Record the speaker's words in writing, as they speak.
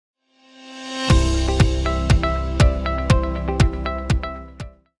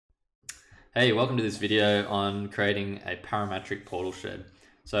Hey, welcome to this video on creating a parametric portal shed.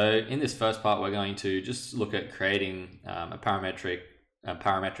 So in this first part, we're going to just look at creating a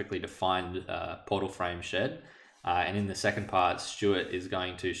parametrically defined portal frame shed. And in the second part, Stuart is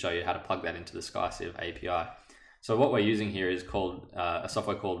going to show you how to plug that into the SkyCiv API. So what we're using here is called a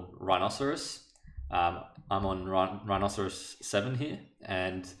software called Rhinoceros. I'm on Rhinoceros 7 here,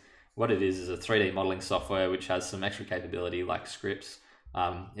 and what it is a 3D modeling software which has some extra capability like scripts.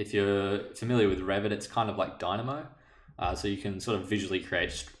 If you're familiar with Revit, it's kind of like Dynamo. So you can sort of visually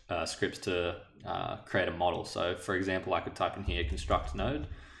create scripts to create a model. So for example, I could type in here construct node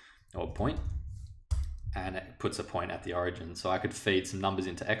or point, and it puts a point at the origin. So I could feed some numbers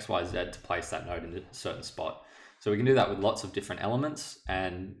into X, Y, Z to place that node in a certain spot. So we can do that with lots of different elements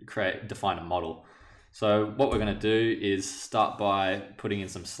and define a model. So what we're going to do is start by putting in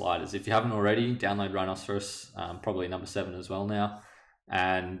some sliders. If you haven't already, download Rhinoceros, probably number 7 as well now.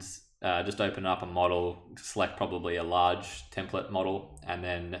 And just open up a model, select probably a large template model, and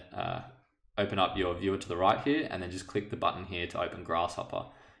then open up your viewer to the right here, and then just click the button here to open Grasshopper.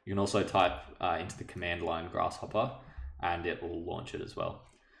 You can also type into the command line Grasshopper, and it will launch it as well.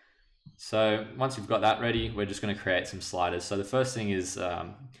 So once you've got that ready, we're just going to create some sliders. So the first thing is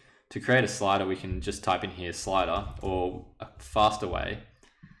to create a slider, we can just type in here slider, or a faster way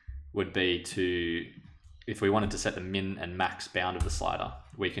would be to, if we wanted to set the min and max bound of the slider,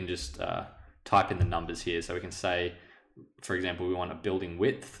 we can just type in the numbers here. So we can say, for example, we want a building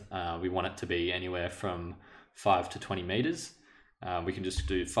width. We want it to be anywhere from 5 to 20 meters. We can just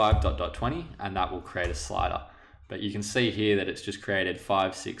do 5.20, and that will create a slider. But you can see here that it's just created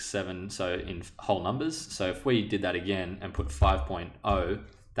 5, 6, 7, so in whole numbers. So if we did that again and put 5.0,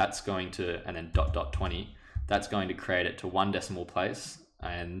 that's going to, and then .20, that's going to create it to 1 decimal place.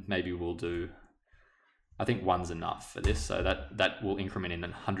 And maybe we'll do, I think 1's enough for this, so that will increment in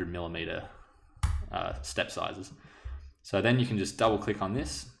 100 millimeter step sizes. So then you can just double click on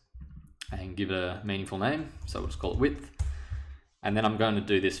this and give it a meaningful name. So we'll just call it width. And then I'm going to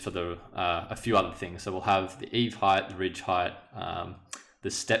do this for the a few other things. So we'll have the eave height, the ridge height, the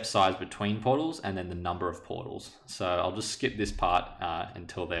step size between portals, and then the number of portals. So I'll just skip this part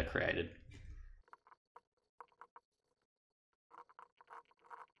until they're created.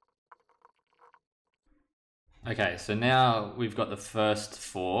 Okay, so now we've got the first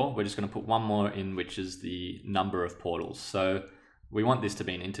 4. We're just going to put one more in, which is the number of portals. So we want this to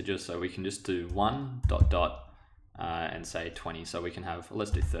be an integer, so we can just do 1 ... and say 20. So we can have,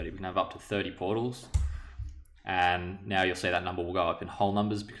 let's do 30. We can have up to 30 portals. And now you'll see that number will go up in whole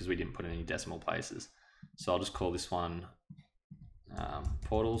numbers because we didn't put in any decimal places. So I'll just call this one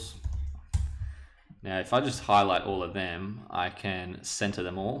portals. Now, if I just highlight all of them, I can center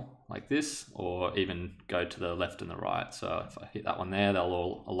them all like this, or even go to the left and the right. So if I hit that one there, they'll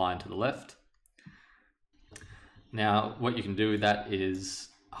all align to the left. Now, what you can do with that is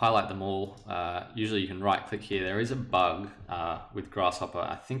highlight them all. Usually you can right click here. There is a bug with Grasshopper.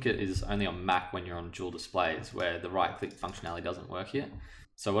 I think it is only on Mac when you're on dual displays, where the right click functionality doesn't work here.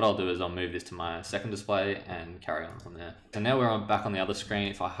 So what I'll do is I'll move this to my second display and carry on from there. So now we're back on the other screen.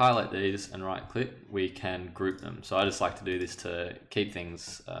 If I highlight these and right click, we can group them. So I just like to do this to keep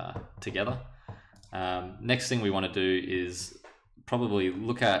things together. Next thing we want to do is probably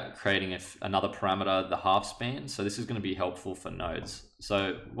look at creating another parameter, the half span. So this is going to be helpful for nodes.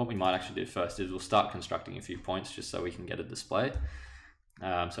 So what we might actually do first is we'll start constructing a few points just so we can get a display.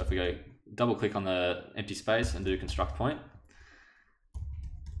 So if we go double click on the empty space and do construct point,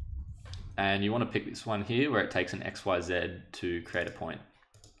 and you want to pick this one here where it takes an XYZ to create a point.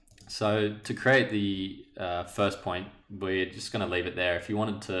 So to create the first point, we're just going to leave it there. If you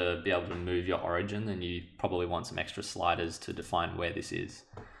wanted to be able to move your origin, then you probably want some extra sliders to define where this is.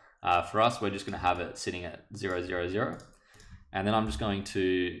 For us, we're just going to have it sitting at 0, 0, 0. And then I'm just going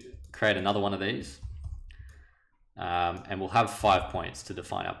to create another one of these. And we'll have 5 points to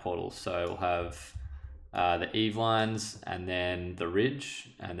define our portals. So we'll have the eave lines, and then the ridge,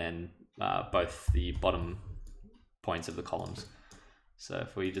 and then both the bottom points of the columns. So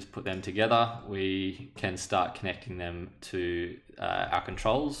if we just put them together, we can start connecting them to our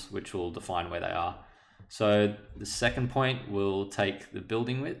controls, which will define where they are. So the second point will take the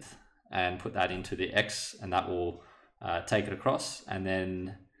building width and put that into the X, and that will take it across. And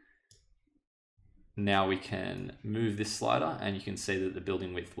then now we can move this slider, and you can see that the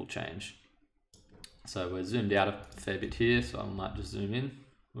building width will change. So we're zoomed out a fair bit here, so I might just zoom in.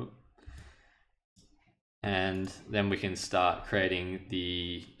 And then we can start creating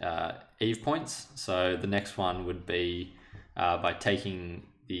the eave points. So the next one would be by taking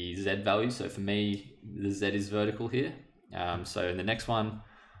the Z value. So for me, the Z is vertical here. So in the next one,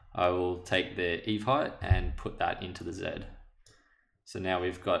 I will take the eve height and put that into the Z. So now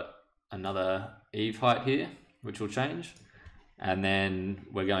we've got another eve height here, which will change. And then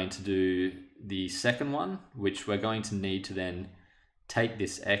we're going to do the second one, which we're going to need to then take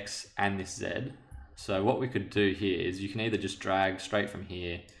this X and this Z. So what we could do here is you can either just drag straight from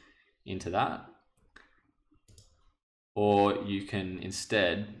here into that, or you can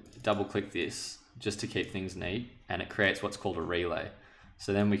instead double click this just to keep things neat, and it creates what's called a relay.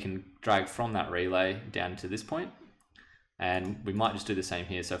 So then we can drag from that relay down to this point, and we might just do the same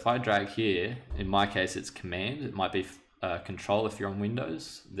here. So if I drag here, in my case it's Command, it might be Control if you're on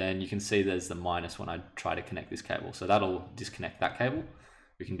Windows, then you can see there's the minus when I try to connect this cable. So that'll disconnect that cable.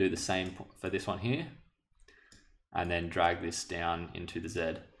 We can do the same for this one here, and then drag this down into the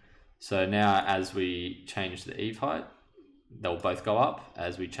Z. So now as we change the eve height, they'll both go up.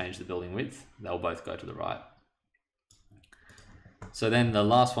 As we change the building width, they'll both go to the right. So then the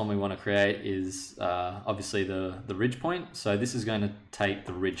last one we want to create is obviously the ridge point. So this is going to take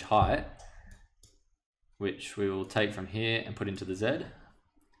the ridge height, which we will take from here and put into the Z.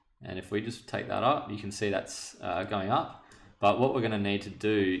 And if we just take that up, you can see that's going up. But what we're going to need to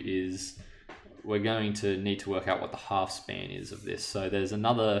do is we're going to need to work out what the half span is of this. So there's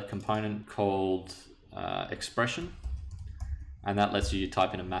another component called expression, and that lets you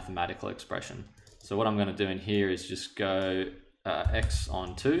type in a mathematical expression. So what I'm going to do in here is just go X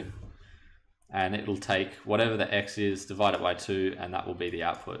on 2, and it'll take whatever the X is, divide it by 2, and that will be the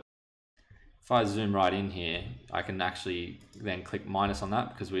output. If I zoom right in here, I can actually then click minus on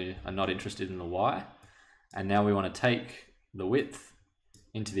that because we are not interested in the Y. And now we want to take the width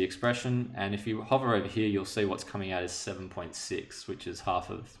into the expression, and if you hover over here, you'll see what's coming out is 7.6, which is half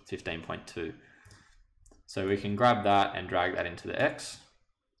of 15.2. So we can grab that and drag that into the X,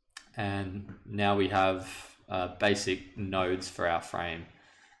 and now we have basic nodes for our frame.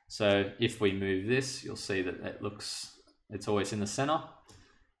 So if we move this, you'll see that it's always in the center.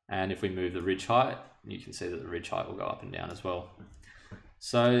 And if we move the ridge height, you can see that the ridge height will go up and down as well.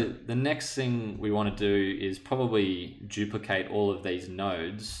 So the next thing we want to do is probably duplicate all of these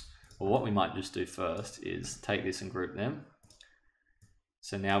nodes. Well, what we might just do first is take this and group them.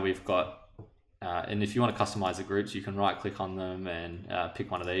 So now we've got, and if you want to customize the groups, you can right click on them and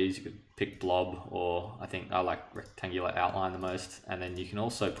pick one of these. You could pick blob, or I think I like rectangular outline the most. And then you can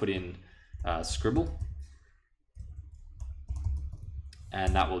also put in scribble,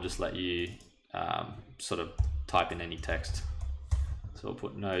 and that will just let you sort of type in any text. So we'll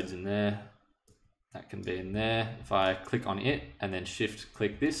put nodes in there, that can be in there. If I click on it and then shift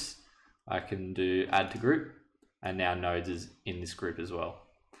click this, I can do add to group, and now nodes is in this group as well.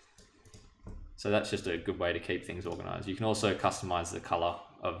 So that's just a good way to keep things organized. You can also customize the color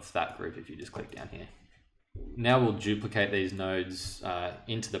of that group if you just click down here. Now we'll duplicate these nodes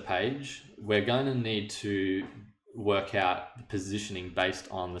into the page. We're going to need to work out the positioning based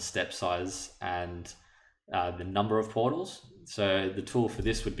on the step size and the number of portals. So the tool for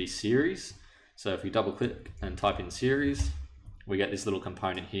this would be series. So if we double click and type in series, we get this little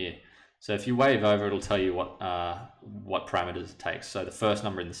component here. So if you wave over, it'll tell you what parameters it takes. So the first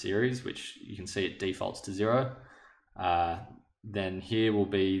number in the series, which you can see it defaults to 0. Then here will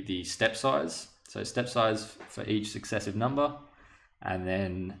be the step size. So step size for each successive number. And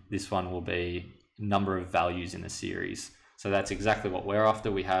then this one will be number of values in the series. So that's exactly what we're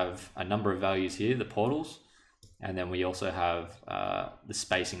after. We have a number of values here, the portals, and then we also have the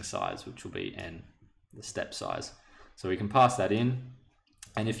spacing size, which will be n, the step size. So we can pass that in,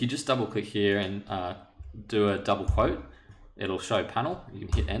 and if you just double click here and do a double quote, it'll show panel. You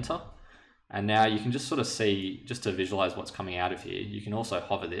can hit enter, and now you can just sort of see, just to visualize what's coming out of here. You can also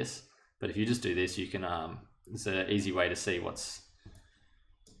hover this, but if you just do this, you can it's an easy way to see what's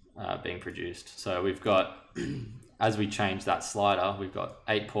being produced. So we've got, as we change that slider, we've got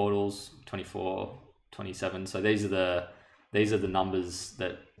 8 portals, 24, 27. So these are the numbers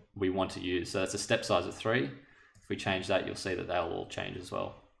that we want to use. So that's a step size of 3. If we change that, you'll see that they'll all change as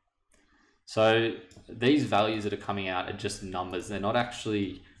well. So these values that are coming out are just numbers. They're not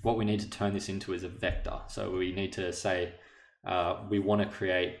actually, what we need to turn this into is a vector. So we need to say we want to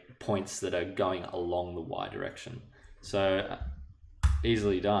create points that are going along the y direction. So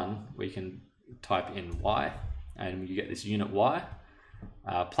easily done. We can type in y, and you get this unit y.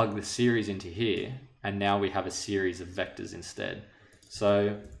 Plug the series into here, and now we have a series of vectors instead.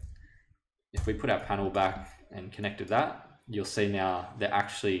 So if we put our panel back and connect with that, you'll see now they're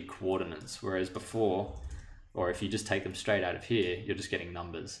actually coordinates, whereas before, or if you just take them straight out of here, you're just getting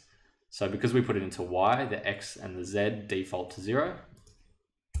numbers. So because we put it into y, the x and the z default to 0.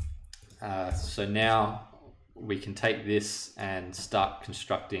 So now we can take this and start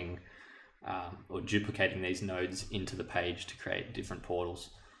constructing or duplicating these nodes into the page to create different portals.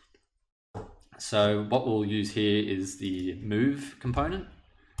 So what we'll use here is the move component.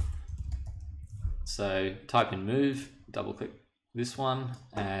 So type in move, double click this one,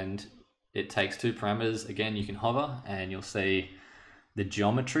 and it takes two parameters. Again, you can hover and you'll see the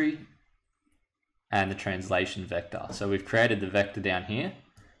geometry and the translation vector. So we've created the vector down here.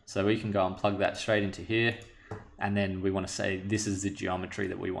 So we can go and plug that straight into here. And then we want to say this is the geometry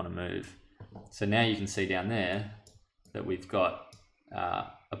that we want to move. So now you can see down there that we've got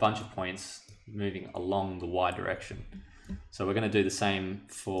a bunch of points moving along the Y direction. So we're going to do the same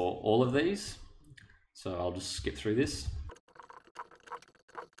for all of these. So I'll just skip through this.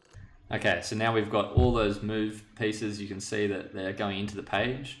 Okay, so now we've got all those move pieces. You can see that they're going into the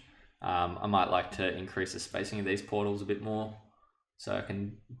page. I might like to increase the spacing of these portals a bit more, so I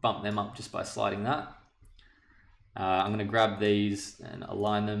can bump them up just by sliding that. I'm going to grab these and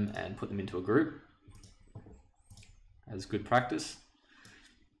align them and put them into a group as good practice.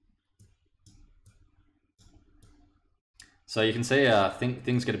 So you can see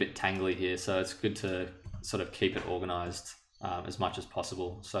things get a bit tangly here, so it's good to sort of keep it organized as much as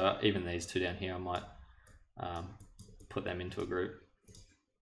possible. So even these two down here, I might put them into a group.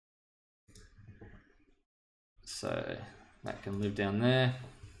 So that can live down there.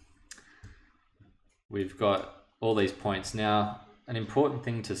 We've got all these points. Now, an important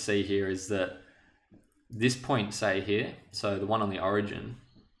thing to see here is that this point, say here, so the one on the origin,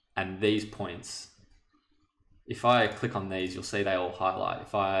 and these points, if I click on these, you'll see they all highlight.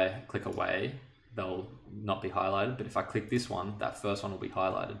 If I click away, they'll not be highlighted, but if I click this one, that first one will be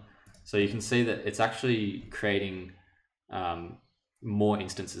highlighted. So you can see that it's actually creating more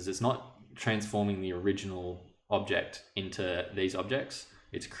instances. It's not transforming the original object into these objects.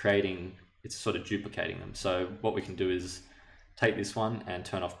 It's sort of duplicating them. So what we can do is take this one and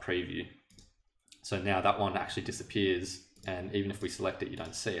turn off preview. So now that one actually disappears, and even if we select it, you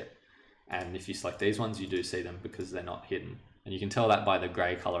don't see it. And if you select these ones, you do see them because they're not hidden. And you can tell that by the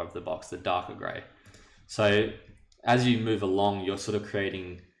gray color of the box, the darker gray. So as you move along, you're sort of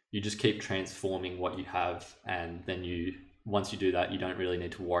creating, you just keep transforming what you have, and then once you do that, you don't really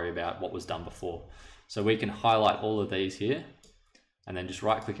need to worry about what was done before. So we can highlight all of these here, and then just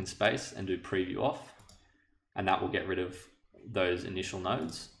right click in space and do preview off, and that will get rid of those initial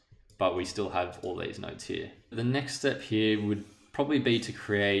nodes, but we still have all these nodes here. The next step here would probably be to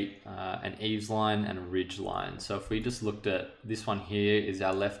create an eaves line and a ridge line. So if we just looked at this one here is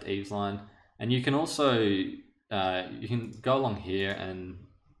our left eaves line, and you can also you can go along here and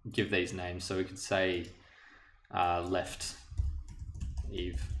give these names. So we could say left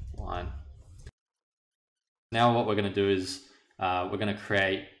eave line. Now what we're going to do is we're going to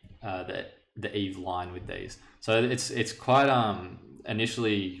create the eave line with these. So it's quite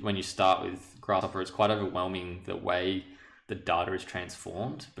initially when you start with Grasshopper, it's quite overwhelming the way the data is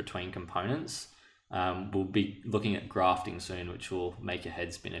transformed between components. We'll be looking at grafting soon, which will make your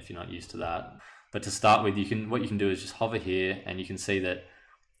head spin if you're not used to that. But to start with, what you can do is just hover here, and you can see that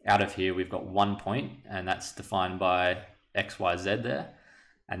out of here we've got 1 point, and that's defined by X, Y, Z there.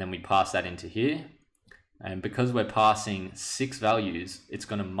 And then we pass that into here. And because we're passing 6 values, it's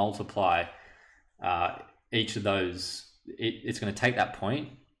going to multiply each of those. It's going to take that point,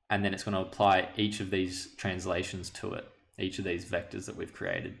 and then it's going to apply each of these translations to it, each of these vectors that we've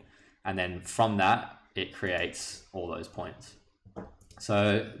created. And then from that, it creates all those points.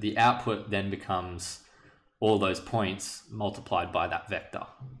 So the output then becomes all those points multiplied by that vector.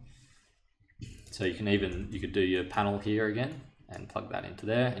 So you could do your panel here again and plug that into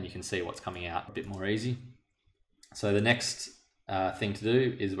there, and you can see what's coming out a bit more easy. So the next thing to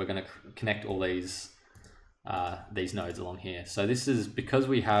do is we're going to connect all these nodes along here. So this is because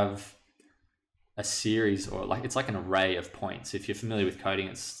we have a series, or it's like an array of points. If you're familiar with coding,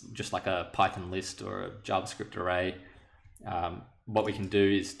 it's just like a Python list or a JavaScript array. What we can do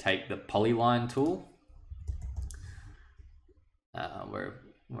is take the polyline tool. Where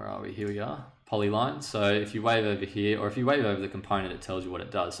are we? Here we are, polyline. So if you wave over here, or if you wave over the component, it tells you what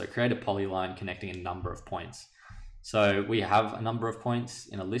it does. So create a polyline connecting a number of points. So we have a number of points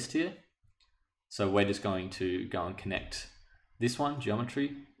in a list here. So we're just going to go and connect this one,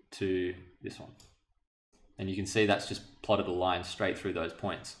 geometry, to this one. And you can see that's just plotted a line straight through those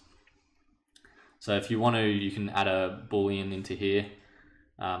points. So if you want to, you can add a Boolean into here,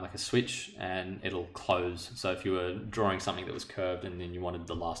 like a switch, and it'll close. So if you were drawing something that was curved and then you wanted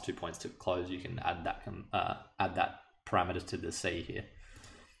the last 2 points to close, you can add that parameter to the C here.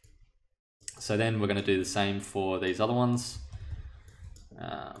 So then we're going to do the same for these other ones.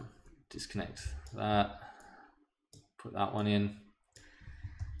 Disconnect that. put that one in.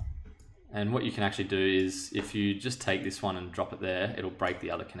 And what you can actually do is if you just take this one and drop it there, it'll break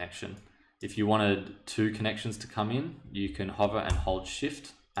the other connection. If you wanted two connections to come in, you can hover and hold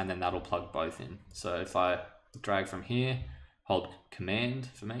shift and then that'll plug both in. So if I drag from here, hold command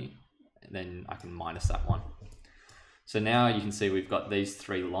for me, then I can minus that one. So now you can see we've got these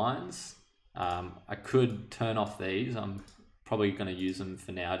three lines. I could turn off these. I'm probably going to use them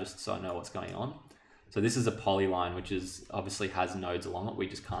for now just so I know what's going on. So this is a polyline, which is obviously has nodes along it. We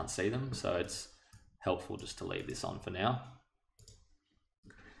just can't see them. So it's helpful just to leave this on for now.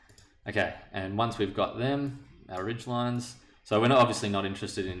 Okay, and once we've got them, our ridge lines, so we're obviously not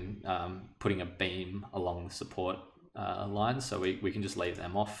interested in putting a beam along the support lines, so we can just leave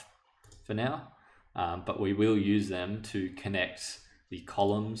them off for now, but we will use them to connect the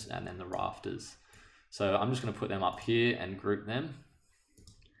columns and then the rafters. So I'm just going to put them up here and group them,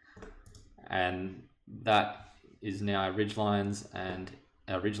 and that is now our ridge lines and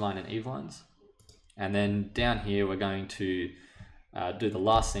our ridge line and eave lines. And then down here we're going to do the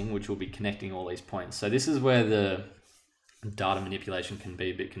last thing, which will be connecting all these points. So this is where the data manipulation can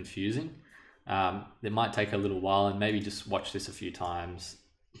be a bit confusing. It might take a little while, and maybe just watch this a few times,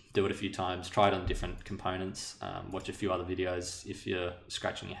 do it a few times, try it on different components, watch a few other videos if you're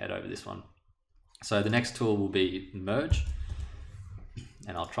scratching your head over this one. So the next tool will be merge,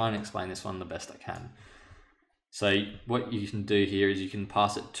 and I'll try and explain this one the best I can. So what you can do here is you can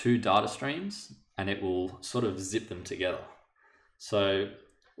pass it two data streams and it will sort of zip them together. So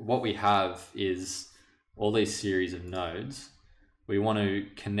what we have is all these series of nodes. We want to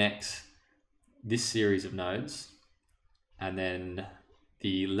connect this series of nodes, and then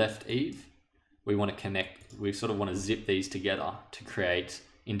the left eave, we want to connect, we sort of want to zip these together to create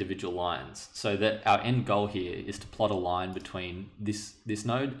individual lines, so that our end goal here is to plot a line between this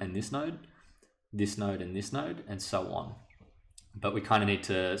node and this node, this node and this node, and so on. But we kind of need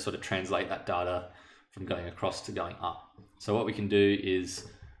to sort of translate that data from going across to going up. So what we can do is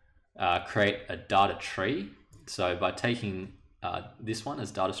create a data tree. So by taking this one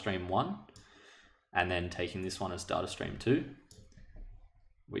as data stream 1 and then taking this one as data stream 2,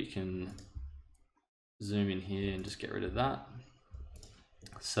 we can zoom in here and just get rid of that.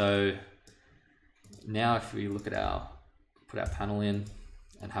 So now if we look at put our panel in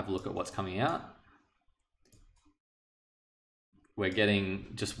and have a look at what's coming out, we're getting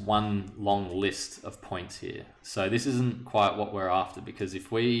just one long list of points here. So this isn't quite what we're after, because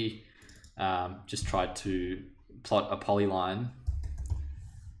if we just tried to plot a polyline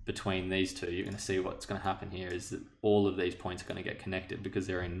between these two, you're going to see what's going to happen here is that all of these points are going to get connected because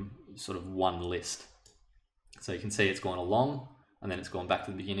they're in sort of one list. So you can see it's going along and then it's gone back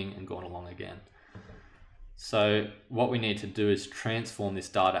to the beginning and gone along again. So what we need to do is transform this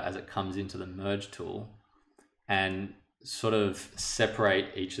data as it comes into the merge tool and sort of separate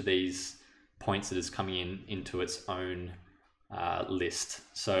each of these points that is coming in into its own list.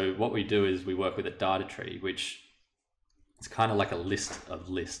 So what we do is we work with a data tree, which is kind of like a list of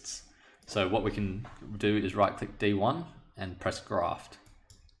lists. So what we can do is right click D1 and press graft.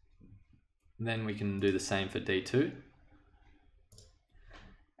 And then we can do the same for D2.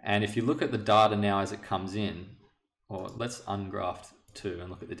 And if you look at the data now as it comes in, or let's ungraft 2 and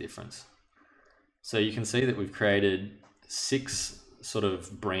look at the difference. So you can see that we've created 6 sort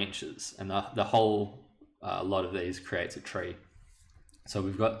of branches, and the whole lot of these creates a tree. So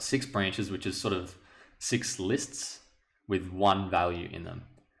we've got 6 branches, which is sort of 6 lists with one value in them.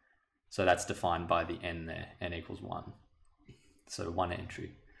 So that's defined by the n there, n equals 1. So one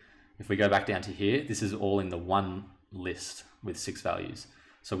entry. If we go back down to here, this is all in the one list with 6 values.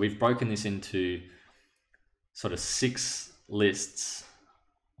 So we've broken this into sort of 6 lists,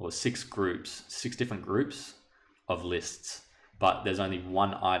 or 6 groups, 6 different groups of lists, but there's only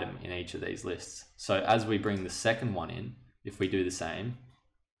one item in each of these lists. So as we bring the second one in, if we do the same,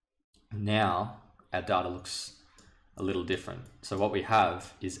 now our data looks a little different. So what we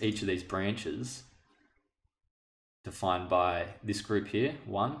have is each of these branches defined by this group here,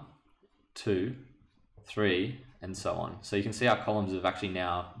 1, 2, 3, and so on. So you can see our columns have actually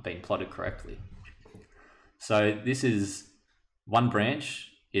now been plotted correctly. So this is one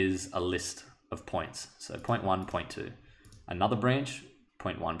branch is a list of points. So point 1, point 2. Another branch,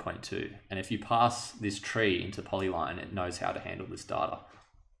 point 1, point 2. And if you pass this tree into Polyline, it knows how to handle this data.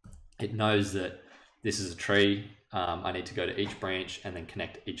 It knows that this is a tree. I need to go to each branch and then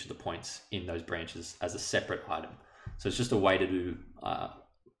connect each of the points in those branches as a separate item. So it's just a way to do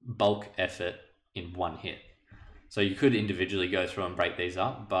bulk effort in one hit. So you could individually go through and break these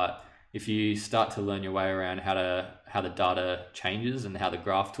up, but if you start to learn your way around how the data changes and how the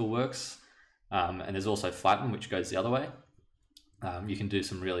graph tool works, And there's also flatten, which goes the other way. You can do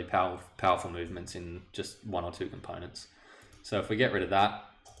some really powerful movements in just one or two components. So if we get rid of that,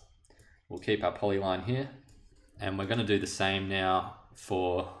 we'll keep our polyline here, and we're going to do the same now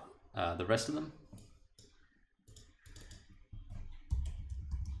for the rest of them.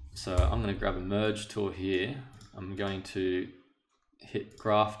 So I'm going to grab a merge tool here. I'm going to hit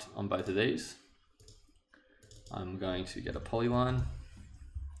graft on both of these. I'm going to get a polyline,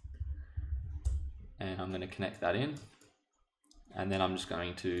 and I'm going to connect that in. And then I'm just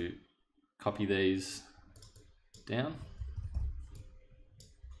going to copy these down.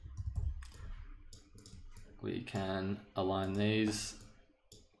 We can align these,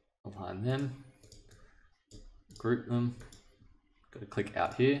 align them, group them. Got to click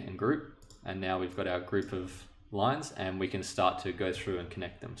out here and group. And now we've got our group of lines, and we can start to go through and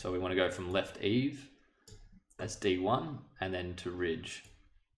connect them. So we want to go from left eave, that's D1, and then to ridge.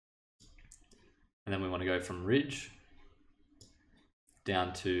 And then we want to go from ridge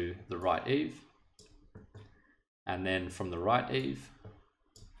down to the right eave, and then from the right eave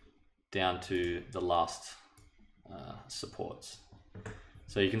down to the last supports.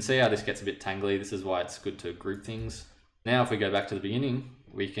 So you can see how this gets a bit tangly. This is why it's good to group things. Now if we go back to the beginning,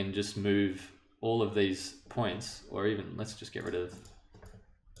 we can just move all of these points, or even let's just get rid of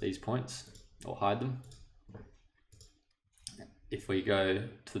these points or hide them. If we go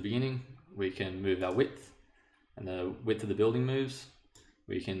to the beginning, we can move our width, and the width of the building moves.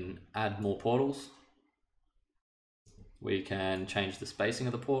 We can add more portals. We can change the spacing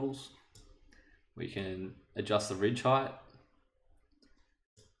of the portals. We can adjust the ridge height,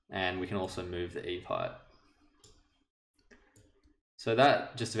 and we can also move the eave height. So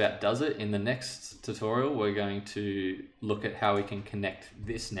that just about does it. In the next tutorial, we're going to look at how we can connect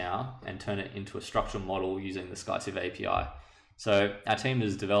this now and turn it into a structural model using the SkyCiv API. So our team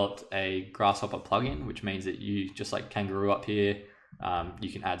has developed a Grasshopper plugin, which means that you, just like Kangaroo up here,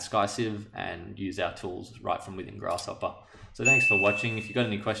 you can add SkyCiv and use our tools right from within Grasshopper. So thanks for watching. If you've got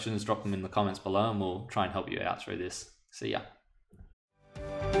any questions, drop them in the comments below and we'll try and help you out through this. See ya.